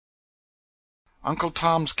Uncle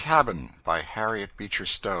Tom's Cabin, by Harriet Beecher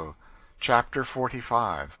Stowe. Chapter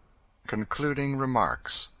 45. Concluding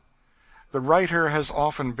Remarks. The writer has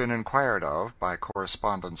often been inquired of, by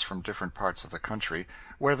correspondents from different parts of the country,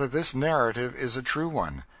 whether this narrative is a true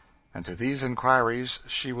one, and to these inquiries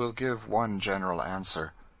she will give one general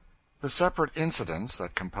answer. The separate incidents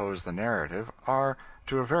that compose the narrative are,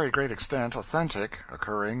 to a very great extent, authentic,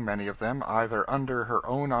 occurring, many of them, either under her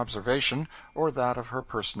own observation or that of her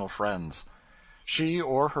personal friends. She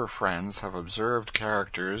or her friends have observed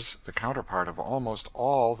characters the counterpart of almost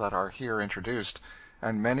all that are here introduced,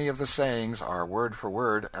 and many of the sayings are word for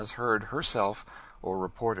word as heard herself or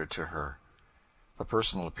reported to her. The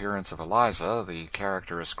personal appearance of Eliza, the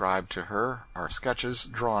character ascribed to her, are sketches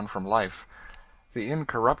drawn from life. The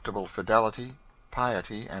incorruptible fidelity,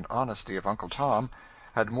 piety, and honesty of Uncle Tom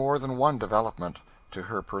had more than one development, to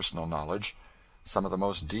her personal knowledge. Some of the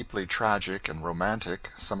most deeply tragic and romantic,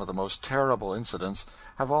 some of the most terrible incidents,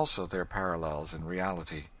 have also their parallels in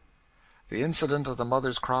reality. The incident of the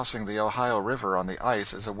mother's crossing the Ohio River on the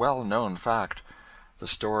ice is a well-known fact. The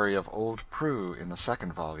story of Old Prue, in the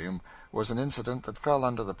second volume, was an incident that fell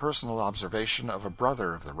under the personal observation of a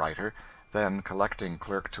brother of the writer, then collecting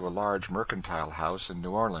clerk to a large mercantile house in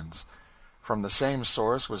New Orleans. From the same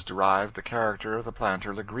source was derived the character of the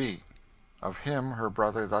planter Legree. Of him her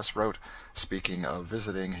brother thus wrote, speaking of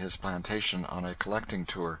visiting his plantation on a collecting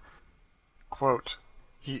tour, quote,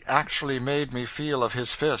 "He actually made me feel of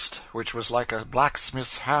his fist, which was like a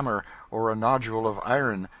blacksmith's hammer or a nodule of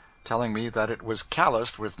iron, telling me that it was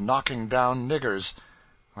calloused with knocking down niggers.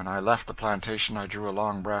 When I left the plantation I drew a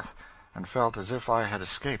long breath, and felt as if I had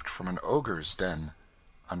escaped from an ogre's den."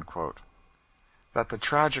 Unquote. That the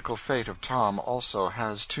tragical fate of Tom also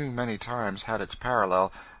has too many times had its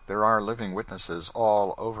parallel, there are living witnesses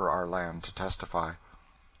all over our land to testify.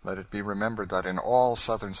 Let it be remembered that in all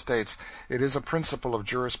Southern States it is a principle of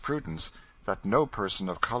jurisprudence that no person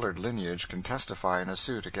of colored lineage can testify in a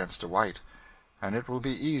suit against a white, and it will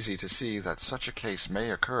be easy to see that such a case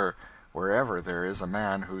may occur wherever there is a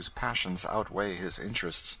man whose passions outweigh his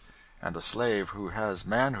interests, and a slave who has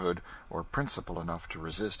manhood or principle enough to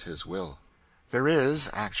resist his will. There is,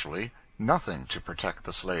 actually, nothing to protect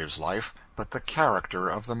the slave's life but the character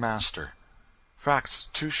of the master. Facts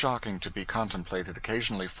too shocking to be contemplated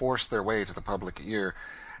occasionally force their way to the public ear,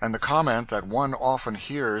 and the comment that one often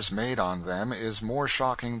hears made on them is more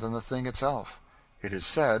shocking than the thing itself. It is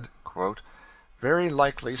said, quote, "Very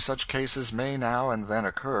likely such cases may now and then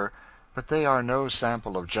occur, but they are no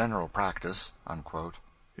sample of general practice." Unquote.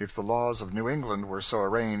 If the laws of New England were so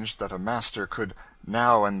arranged that a master could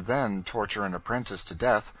now and then torture an apprentice to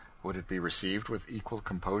death, would it be received with equal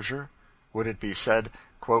composure? Would it be said,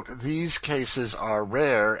 quote, "These cases are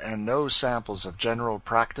rare and no samples of general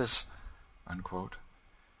practice"? Unquote.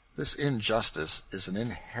 This injustice is an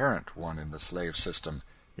inherent one in the slave system.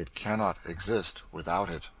 It cannot exist without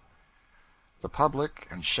it. The public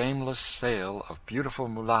and shameless sale of beautiful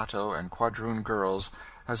mulatto and quadroon girls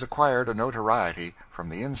has acquired a notoriety from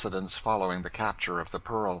the incidents following the capture of the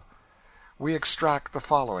Pearl. We extract the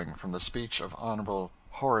following from the speech of Hon.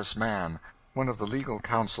 Horace Mann, one of the legal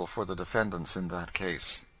counsel for the defendants in that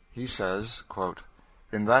case. He says, quote,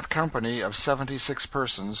 "In that company of 76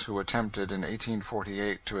 persons who attempted in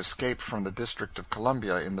 1848 to escape from the District of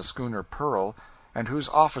Columbia in the schooner Pearl, and whose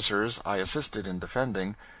officers I assisted in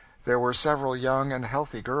defending, there were several young and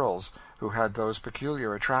healthy girls who had those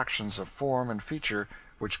peculiar attractions of form and feature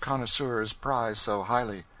which connoisseurs prize so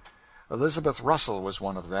highly. Elizabeth Russell was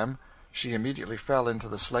one of them. She immediately fell into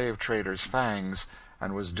the slave trader's fangs,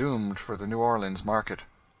 and was doomed for the New Orleans market.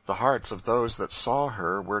 The hearts of those that saw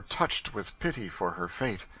her were touched with pity for her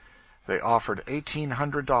fate. They offered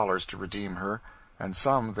 $1,800 to redeem her, and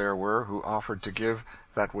some there were who offered to give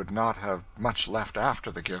that would not have much left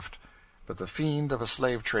after the gift. But the fiend of a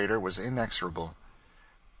slave trader was inexorable.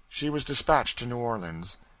 She was dispatched to New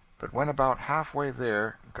Orleans, but when about halfway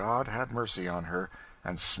there God had mercy on her,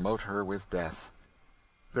 and smote her with death.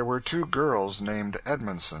 There were 2 girls named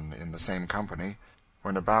Edmondson in the same company.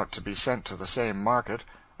 When about to be sent to the same market,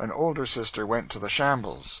 an older sister went to the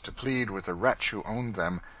shambles to plead with the wretch who owned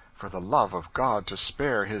them, for the love of God, to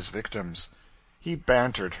spare his victims. He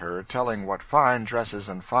bantered her, telling what fine dresses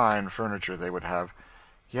and fine furniture they would have.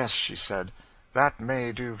 "Yes," she said, "that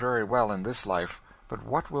may do very well in this life, but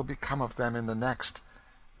what will become of them in the next?"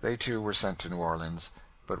 They too were sent to New Orleans,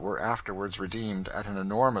 but were afterwards redeemed at an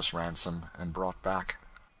enormous ransom and brought back.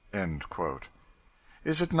 End quote.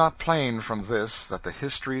 Is it not plain from this that the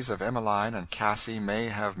histories of Emmeline and Cassie may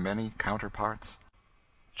have many counterparts?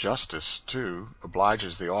 Justice, too,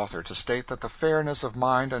 obliges the author to state that the fairness of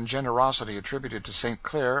mind and generosity attributed to St.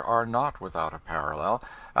 Clair are not without a parallel,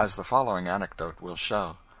 as the following anecdote will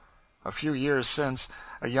show. A few years since,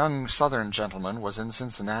 a young Southern gentleman was in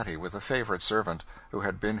Cincinnati with a favorite servant, who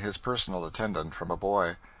had been his personal attendant from a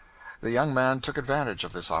boy. The young man took advantage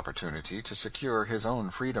of this opportunity to secure his own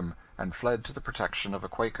freedom, and fled to the protection of a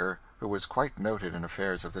Quaker who was quite noted in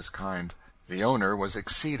affairs of this kind. The owner was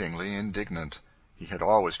exceedingly indignant. He had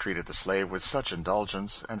always treated the slave with such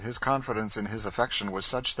indulgence, and his confidence in his affection was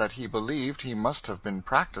such that he believed he must have been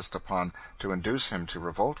practiced upon to induce him to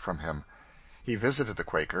revolt from him. He visited the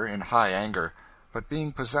Quaker in high anger, but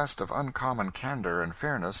being possessed of uncommon candor and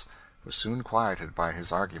fairness, was soon quieted by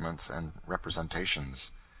his arguments and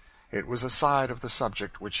representations. It was a side of the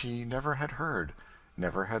subject which he never had heard,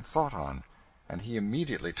 never had thought on, and he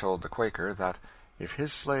immediately told the Quaker that if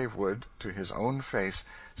his slave would, to his own face,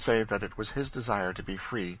 say that it was his desire to be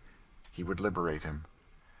free, he would liberate him.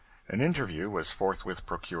 An interview was forthwith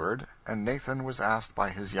procured, and Nathan was asked by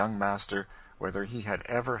his young master whether he had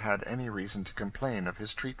ever had any reason to complain of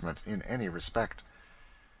his treatment in any respect.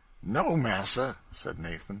 "No, massa," said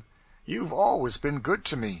Nathan. "You've always been good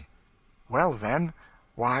to me." "Well, then,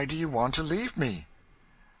 why do you want to leave me?"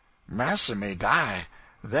 "Massa may die.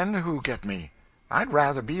 Then who get me? I'd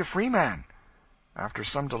rather be a free man." After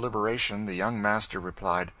some deliberation, the young master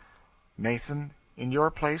replied, "Nathan, in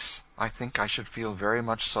your place I think I should feel very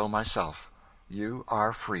much so myself. You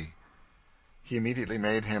are free." He immediately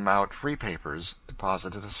made him out free papers,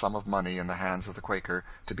 deposited a sum of money in the hands of the Quaker,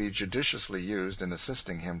 to be judiciously used in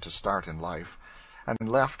assisting him to start in life, and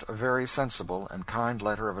left a very sensible and kind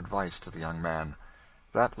letter of advice to the young man.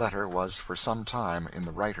 That letter was for some time in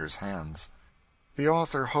the writer's hands. The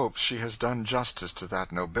author hopes she has done justice to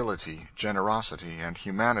that nobility, generosity, and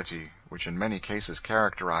humanity which in many cases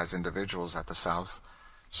characterize individuals at the South.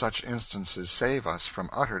 Such instances save us from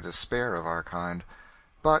utter despair of our kind.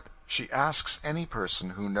 But she asks any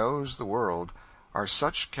person who knows the world, are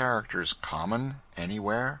such characters common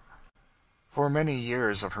anywhere? For many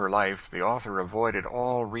years of her life the author avoided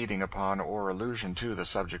all reading upon or allusion to the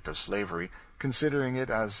subject of slavery, considering it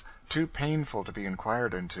as too painful to be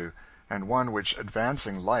inquired into, and one which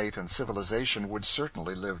advancing light and civilization would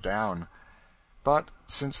certainly live down. But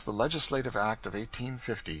since the legislative act of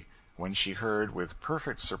 1850, when she heard with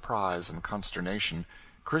perfect surprise and consternation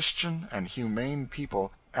Christian and humane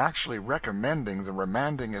people actually recommending the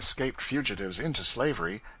remanding escaped fugitives into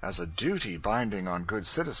slavery as a duty binding on good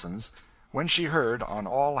citizens, when she heard on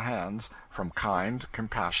all hands, from kind,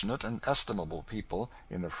 compassionate, and estimable people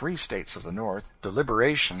in the free states of the North,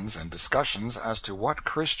 deliberations and discussions as to what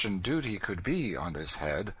Christian duty could be on this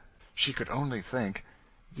head, she could only think,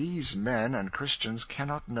 these men and Christians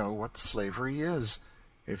cannot know what slavery is.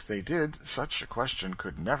 If they did, such a question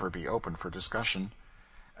could never be open for discussion.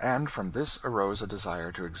 And from this arose a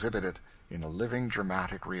desire to exhibit it in a living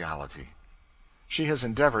dramatic reality. She has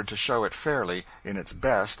endeavored to show it fairly in its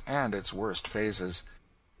best and its worst phases.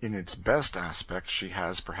 In its best aspects she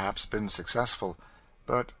has perhaps been successful,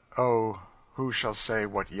 but, oh, who shall say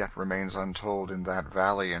what yet remains untold in that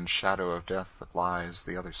valley and shadow of death that lies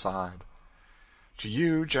the other side? To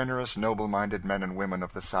you, generous, noble-minded men and women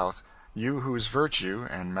of the South, you whose virtue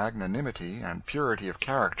and magnanimity and purity of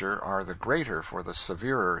character are the greater for the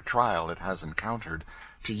severer trial it has encountered,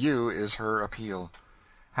 to you is her appeal.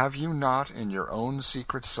 Have you not, in your own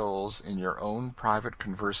secret souls, in your own private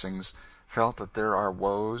conversing's, felt that there are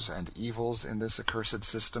woes and evils in this accursed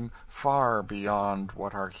system far beyond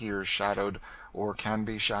what are here shadowed or can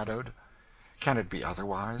be shadowed? Can it be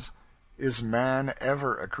otherwise? Is man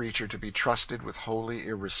ever a creature to be trusted with wholly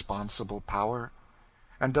irresponsible power?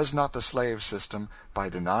 And does not the slave system, by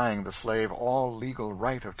denying the slave all legal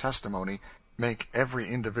right of testimony, make every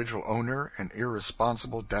individual owner an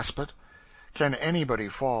irresponsible despot? Can anybody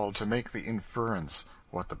fall to make the inference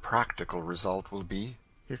what the practical result will be?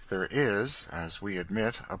 If there is, as we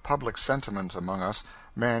admit, a public sentiment among us,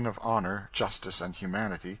 men of honor, justice, and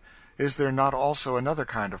humanity, is there not also another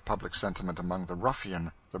kind of public sentiment among the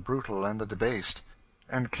ruffian, the brutal, and the debased?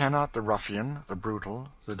 And cannot the ruffian, the brutal,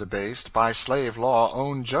 the debased, by slave law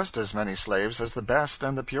own just as many slaves as the best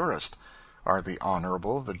and the purest? Are the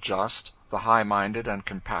honorable, the just, the high-minded and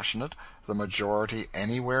compassionate, the majority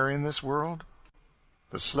anywhere in this world?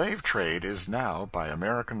 The slave trade is now, by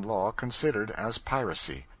American law, considered as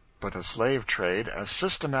piracy, but a slave trade as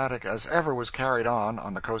systematic as ever was carried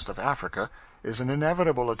on the coast of Africa is an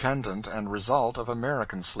inevitable attendant and result of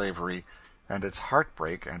American slavery, and its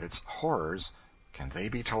heartbreak and its horrors, can they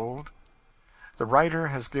be told? The writer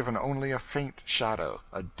has given only a faint shadow,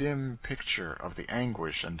 a dim picture of the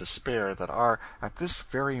anguish and despair that are, at this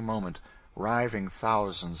very moment, riving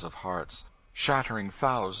thousands of hearts, shattering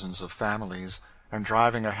thousands of families, and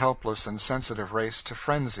driving a helpless and sensitive race to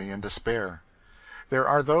frenzy and despair. There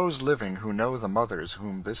are those living who know the mothers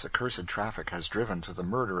whom this accursed traffic has driven to the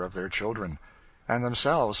murder of their children, and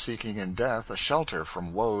themselves seeking in death a shelter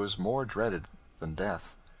from woes more dreaded than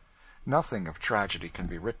death. Nothing of tragedy can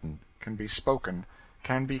be written, can be spoken,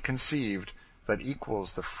 can be conceived, that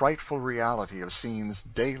equals the frightful reality of scenes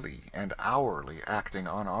daily and hourly acting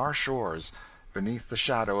on our shores beneath the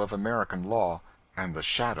shadow of American law and the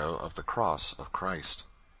shadow of the cross of Christ.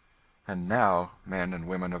 And now, men and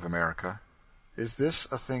women of America, is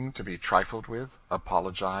this a thing to be trifled with,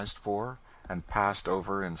 apologized for, and passed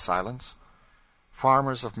over in silence?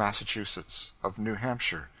 Farmers of Massachusetts, of New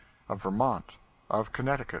Hampshire, of Vermont, of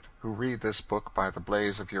Connecticut, who read this book by the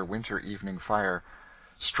blaze of your winter evening fire,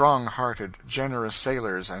 strong-hearted, generous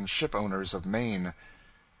sailors and ship-owners of Maine,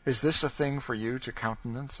 is this a thing for you to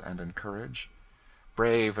countenance and encourage?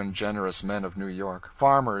 Brave and generous men of New York,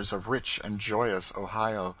 farmers of rich and joyous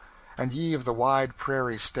Ohio, and ye of the wide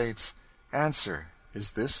prairie states, answer,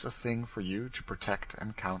 is this a thing for you to protect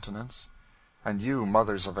and countenance? And you,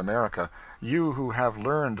 mothers of America, you who have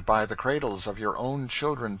learned by the cradles of your own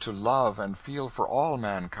children to love and feel for all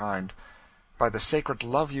mankind, by the sacred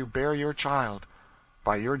love you bear your child,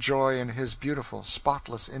 by your joy in his beautiful,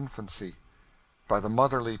 spotless infancy, by the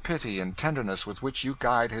motherly pity and tenderness with which you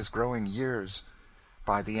guide his growing years,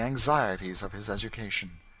 by the anxieties of his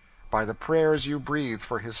education, by the prayers you breathe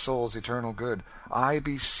for his soul's eternal good, I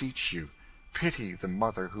beseech you, pity the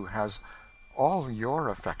mother who has all your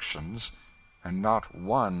affections, and not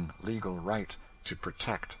one legal right to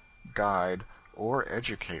protect, guide, or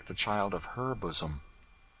educate the child of her bosom.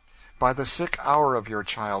 By the sick hour of your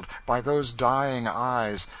child, by those dying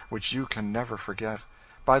eyes which you can never forget,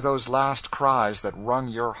 by those last cries that wrung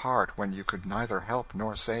your heart when you could neither help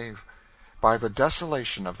nor save, by the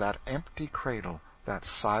desolation of that empty cradle, that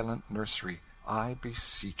silent nursery, I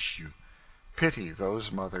beseech you, pity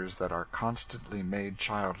those mothers that are constantly made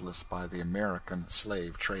childless by the American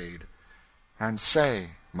slave trade. And say,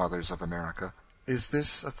 mothers of America, is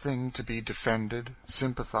this a thing to be defended,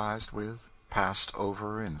 sympathized with, passed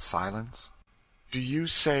over in silence? Do you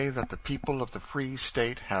say that the people of the free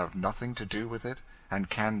state have nothing to do with it, and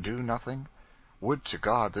can do nothing? Would to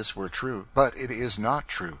God this were true, but it is not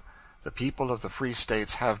true. The people of the free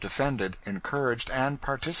states have defended, encouraged, and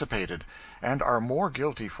participated, and are more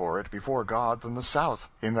guilty for it before God than the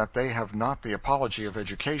South, in that they have not the apology of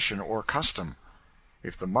education or custom.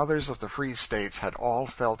 If the mothers of the free states had all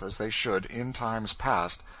felt as they should in times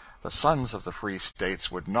past, the sons of the free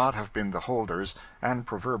states would not have been the holders, and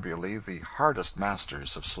proverbially the hardest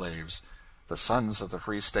masters of slaves. The sons of the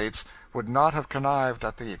free states would not have connived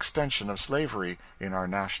at the extension of slavery in our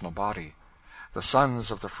national body. The sons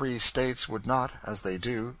of the free states would not, as they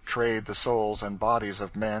do, trade the souls and bodies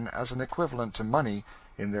of men as an equivalent to money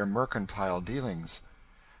in their mercantile dealings.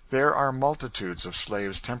 There are multitudes of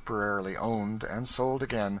slaves temporarily owned and sold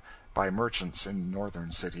again by merchants in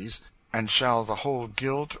northern cities, and shall the whole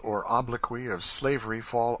guilt or obloquy of slavery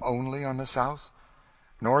fall only on the South?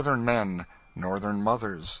 Northern men, northern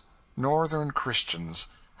mothers, northern Christians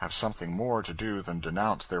have something more to do than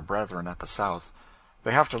denounce their brethren at the South.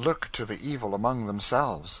 They have to look to the evil among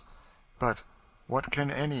themselves. But what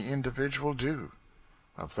can any individual do?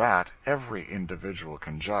 Of that every individual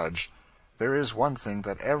can judge. There is one thing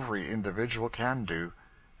that every individual can do.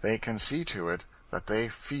 They can see to it that they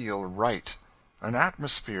feel right. An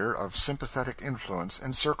atmosphere of sympathetic influence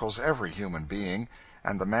encircles every human being,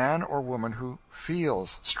 and the man or woman who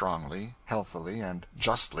feels strongly, healthily, and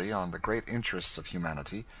justly on the great interests of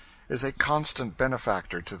humanity is a constant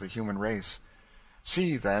benefactor to the human race.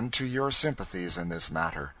 See, then, to your sympathies in this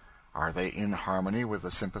matter. Are they in harmony with the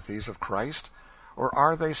sympathies of Christ? Or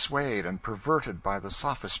are they swayed and perverted by the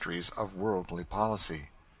sophistries of worldly policy?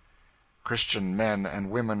 Christian men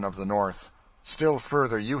and women of the North, still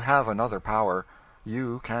further, you have another power.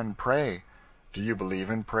 You can pray. Do you believe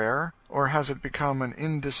in prayer, or has it become an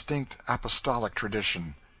indistinct apostolic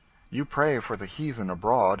tradition? You pray for the heathen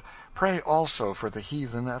abroad, pray also for the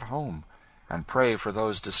heathen at home, and pray for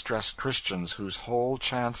those distressed Christians whose whole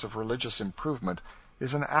chance of religious improvement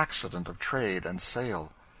is an accident of trade and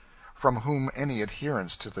sale, from whom any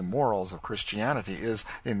adherence to the morals of Christianity is,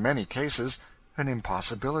 in many cases, an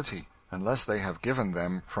impossibility, unless they have given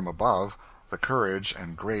them, from above, the courage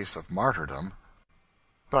and grace of martyrdom.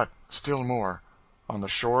 But, still more, on the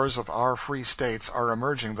shores of our free states are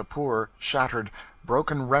emerging the poor, shattered,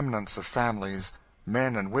 broken remnants of families,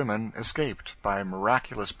 Men and women escaped by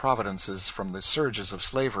miraculous providences from the surges of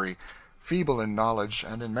slavery, feeble in knowledge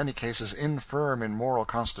and in many cases infirm in moral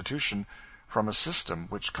constitution, from a system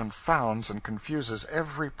which confounds and confuses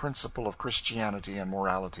every principle of Christianity and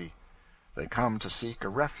morality. They come to seek a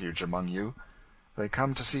refuge among you. They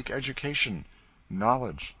come to seek education,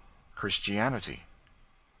 knowledge, Christianity.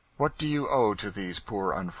 What do you owe to these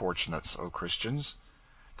poor unfortunates, O Christians?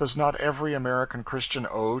 Does not every American Christian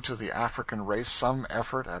owe to the African race some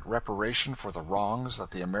effort at reparation for the wrongs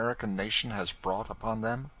that the American nation has brought upon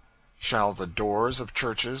them? Shall the doors of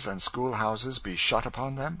churches and schoolhouses be shut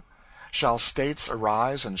upon them? Shall states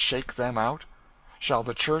arise and shake them out? Shall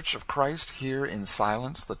the Church of Christ hear in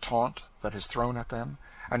silence the taunt that is thrown at them,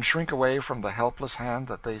 and shrink away from the helpless hand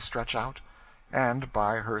that they stretch out, and,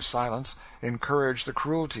 by her silence, encourage the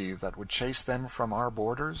cruelty that would chase them from our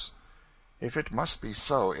borders? If it must be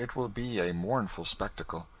so, it will be a mournful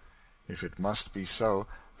spectacle. If it must be so,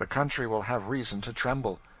 the country will have reason to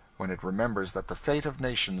tremble, when it remembers that the fate of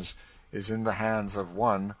nations is in the hands of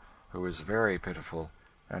one who is very pitiful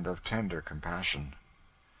and of tender compassion.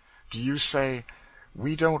 Do you say,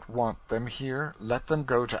 "We don't want them here, let them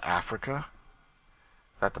go to Africa"?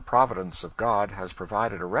 That the providence of God has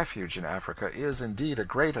provided a refuge in Africa is indeed a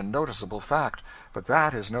great and noticeable fact, but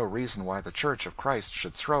that is no reason why the Church of Christ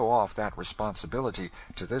should throw off that responsibility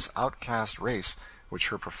to this outcast race which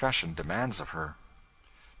her profession demands of her.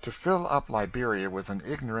 To fill up Liberia with an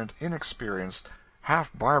ignorant, inexperienced,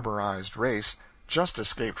 half-barbarized race, just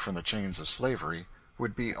escaped from the chains of slavery,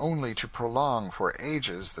 would be only to prolong for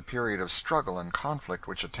ages the period of struggle and conflict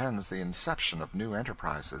which attends the inception of new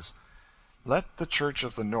enterprises. Let the Church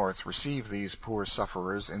of the North receive these poor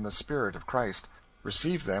sufferers in the spirit of Christ,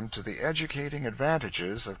 receive them to the educating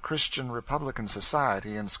advantages of Christian Republican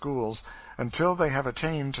society and schools until they have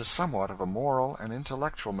attained to somewhat of a moral and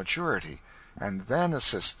intellectual maturity, and then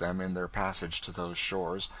assist them in their passage to those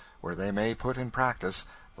shores where they may put in practice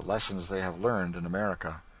the lessons they have learned in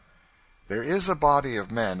America. There is a body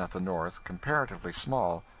of men at the North, comparatively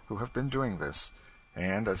small, who have been doing this,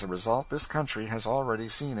 and as a result this country has already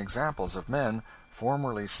seen examples of men,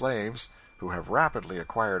 formerly slaves, who have rapidly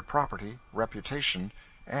acquired property, reputation,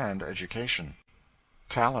 and education.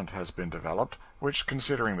 Talent has been developed, which,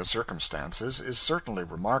 considering the circumstances, is certainly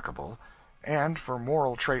remarkable, and for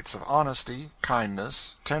moral traits of honesty,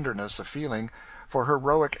 kindness, tenderness of feeling, for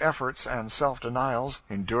heroic efforts and self-denials,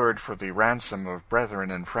 endured for the ransom of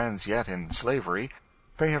brethren and friends yet in slavery,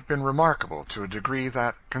 they have been remarkable to a degree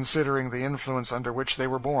that, considering the influence under which they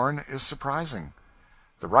were born, is surprising.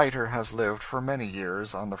 The writer has lived for many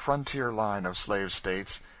years on the frontier line of slave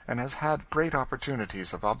states, and has had great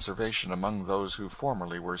opportunities of observation among those who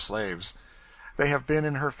formerly were slaves. They have been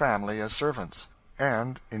in her family as servants,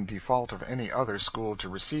 and, in default of any other school to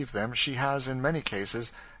receive them, she has in many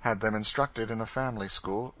cases had them instructed in a family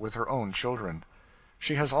school with her own children.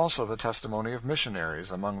 She has also the testimony of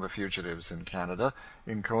missionaries among the fugitives in Canada,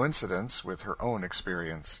 in coincidence with her own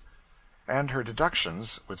experience. And her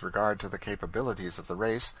deductions, with regard to the capabilities of the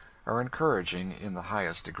race, are encouraging in the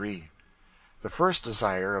highest degree. The first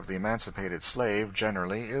desire of the emancipated slave,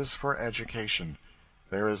 generally, is for education.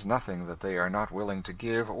 There is nothing that they are not willing to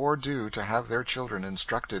give or do to have their children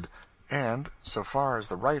instructed, and, so far as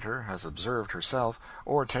the writer has observed herself,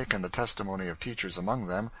 or taken the testimony of teachers among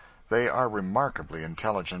them, they are remarkably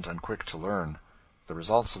intelligent and quick to learn. The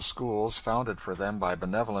results of schools founded for them by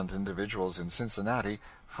benevolent individuals in Cincinnati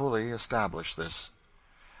fully establish this.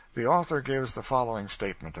 The author gives the following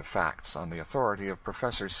statement of facts on the authority of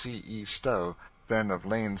Professor C. E. Stowe, then of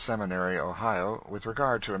Lane Seminary, Ohio, with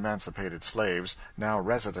regard to emancipated slaves, now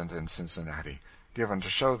resident in Cincinnati, given to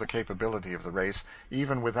show the capability of the race,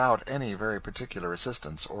 even without any very particular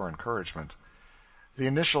assistance or encouragement. The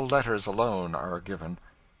initial letters alone are given.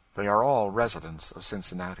 They are all residents of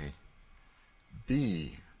Cincinnati.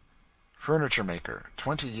 B. Furniture maker,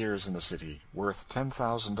 20 years in the city, worth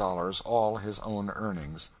 $10,000, all his own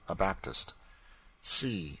earnings, a Baptist.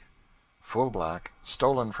 C. Full black,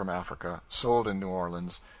 stolen from Africa, sold in New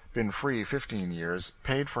Orleans, been free 15 years,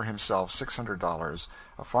 paid for himself $600,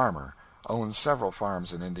 a farmer, owns several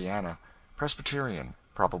farms in Indiana, Presbyterian,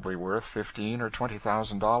 probably worth $15,000 or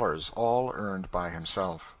 $20,000, all earned by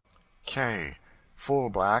himself. K.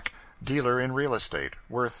 Full black, dealer in real estate,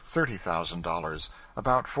 worth $30,000,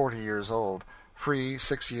 about 40 years old, free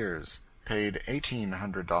 6 years, paid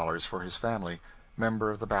 $1,800 for his family,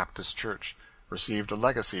 member of the Baptist Church, received a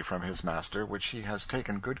legacy from his master which he has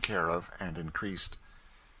taken good care of and increased.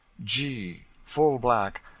 G. Full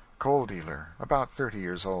black, coal dealer, about 30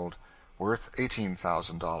 years old, worth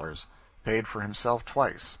 $18,000, paid for himself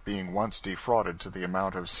twice, being once defrauded to the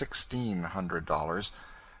amount of $1,600,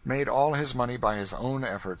 made all his money by his own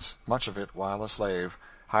efforts, much of it while a slave,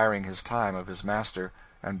 hiring his time of his master,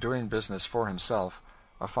 and doing business for himself,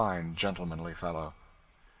 a fine gentlemanly fellow.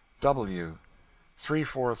 W.,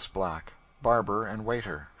 3/4 black, barber and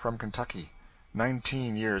waiter, from Kentucky,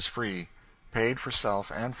 19 years free, paid for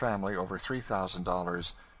self and family over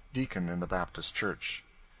 $3,000, deacon in the Baptist church.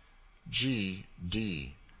 G.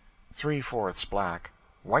 D., 3/4 black,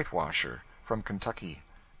 whitewasher, from Kentucky,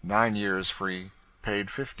 9 years free, paid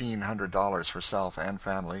 $1,500 for self and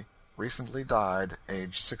family, recently died,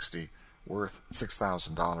 age 60, worth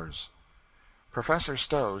 $6,000. Professor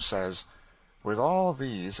Stowe says, "With all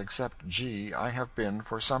these except G I have been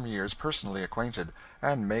for some years personally acquainted,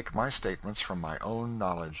 and make my statements from my own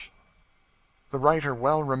knowledge." The writer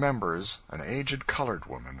well remembers an aged colored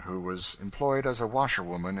woman who was employed as a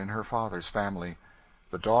washerwoman in her father's family.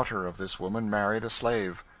 The daughter of this woman married a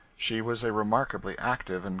slave. She was a remarkably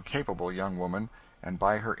active and capable young woman, and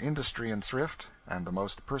by her industry and thrift, and the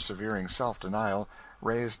most persevering self-denial,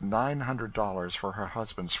 raised $900 for her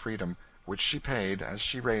husband's freedom, which she paid, as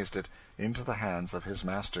she raised it, into the hands of his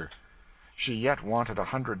master. She yet wanted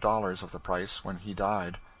 $100 of the price when he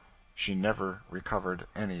died. She never recovered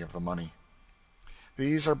any of the money.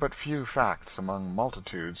 These are but few facts among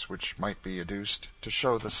multitudes which might be adduced to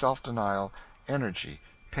show the self-denial, energy,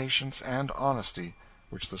 patience, and honesty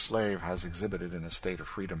which the slave has exhibited in a state of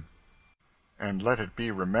freedom. And let it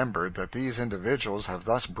be remembered that these individuals have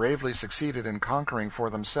thus bravely succeeded in conquering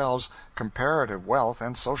for themselves comparative wealth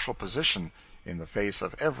and social position, in the face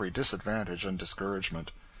of every disadvantage and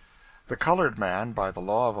discouragement. The colored man, by the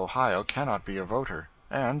law of Ohio, cannot be a voter,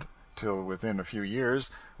 and, till within a few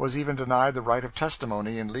years, was even denied the right of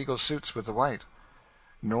testimony in legal suits with the white.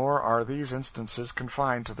 Nor are these instances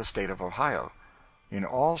confined to the State of Ohio. In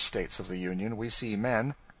all States of the Union we see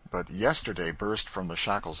men, but yesterday burst from the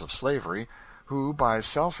shackles of slavery, who, by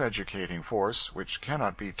self-educating force, which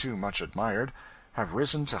cannot be too much admired, have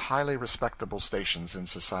risen to highly respectable stations in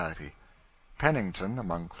society. Pennington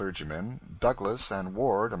among clergymen, Douglas and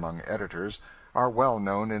Ward among editors, are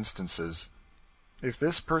well-known instances. If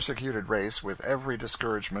this persecuted race, with every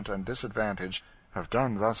discouragement and disadvantage, have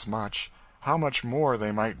done thus much, how much more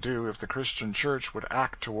they might do if the Christian Church would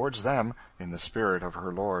act towards them in the spirit of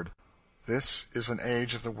her Lord. This is an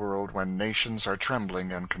age of the world when nations are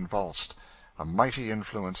trembling and convulsed. A mighty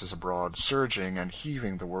influence is abroad, surging and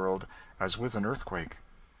heaving the world as with an earthquake.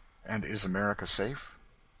 And is America safe?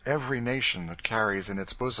 Every nation that carries in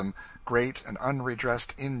its bosom great and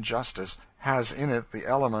unredressed injustice has in it the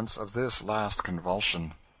elements of this last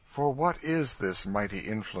convulsion. For what is this mighty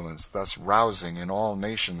influence thus rousing in all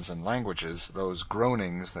nations and languages those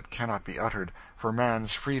groanings that cannot be uttered for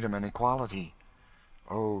man's freedom and equality?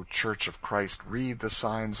 O Church of Christ, read the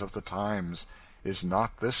signs of the times. Is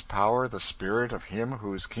not this power the spirit of him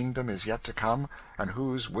whose kingdom is yet to come, and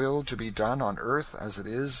whose will to be done on earth as it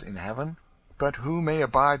is in heaven? But who may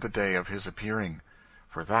abide the day of his appearing?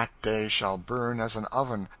 For that day shall burn as an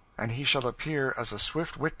oven, and he shall appear as a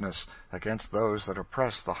swift witness against those that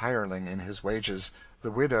oppress the hireling in his wages,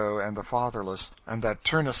 the widow and the fatherless, and that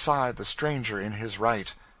turn aside the stranger in his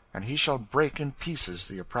right, and he shall break in pieces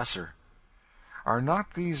the oppressor. Are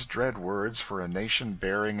not these dread words for a nation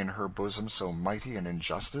bearing in her bosom so mighty an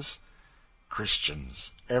injustice?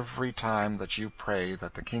 Christians, every time that you pray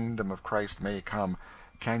that the kingdom of Christ may come,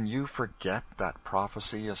 can you forget that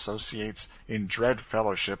prophecy associates in dread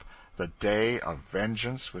fellowship the day of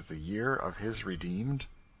vengeance with the year of his redeemed?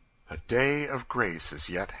 A day of grace is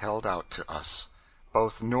yet held out to us.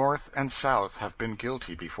 Both North and South have been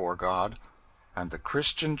guilty before God, and the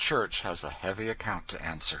Christian Church has a heavy account to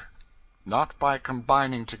answer. Not by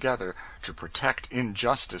combining together to protect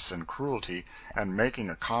injustice and cruelty, and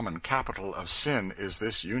making a common capital of sin, is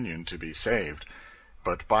this union to be saved,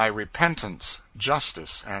 but by repentance,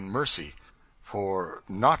 justice, and mercy. For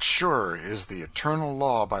not surer is the eternal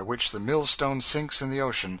law by which the millstone sinks in the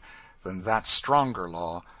ocean than that stronger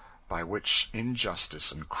law by which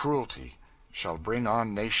injustice and cruelty shall bring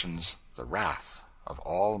on nations the wrath of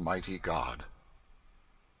Almighty God.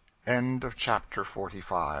 End of chapter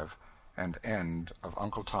 45, and end of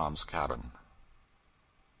Uncle Tom's Cabin.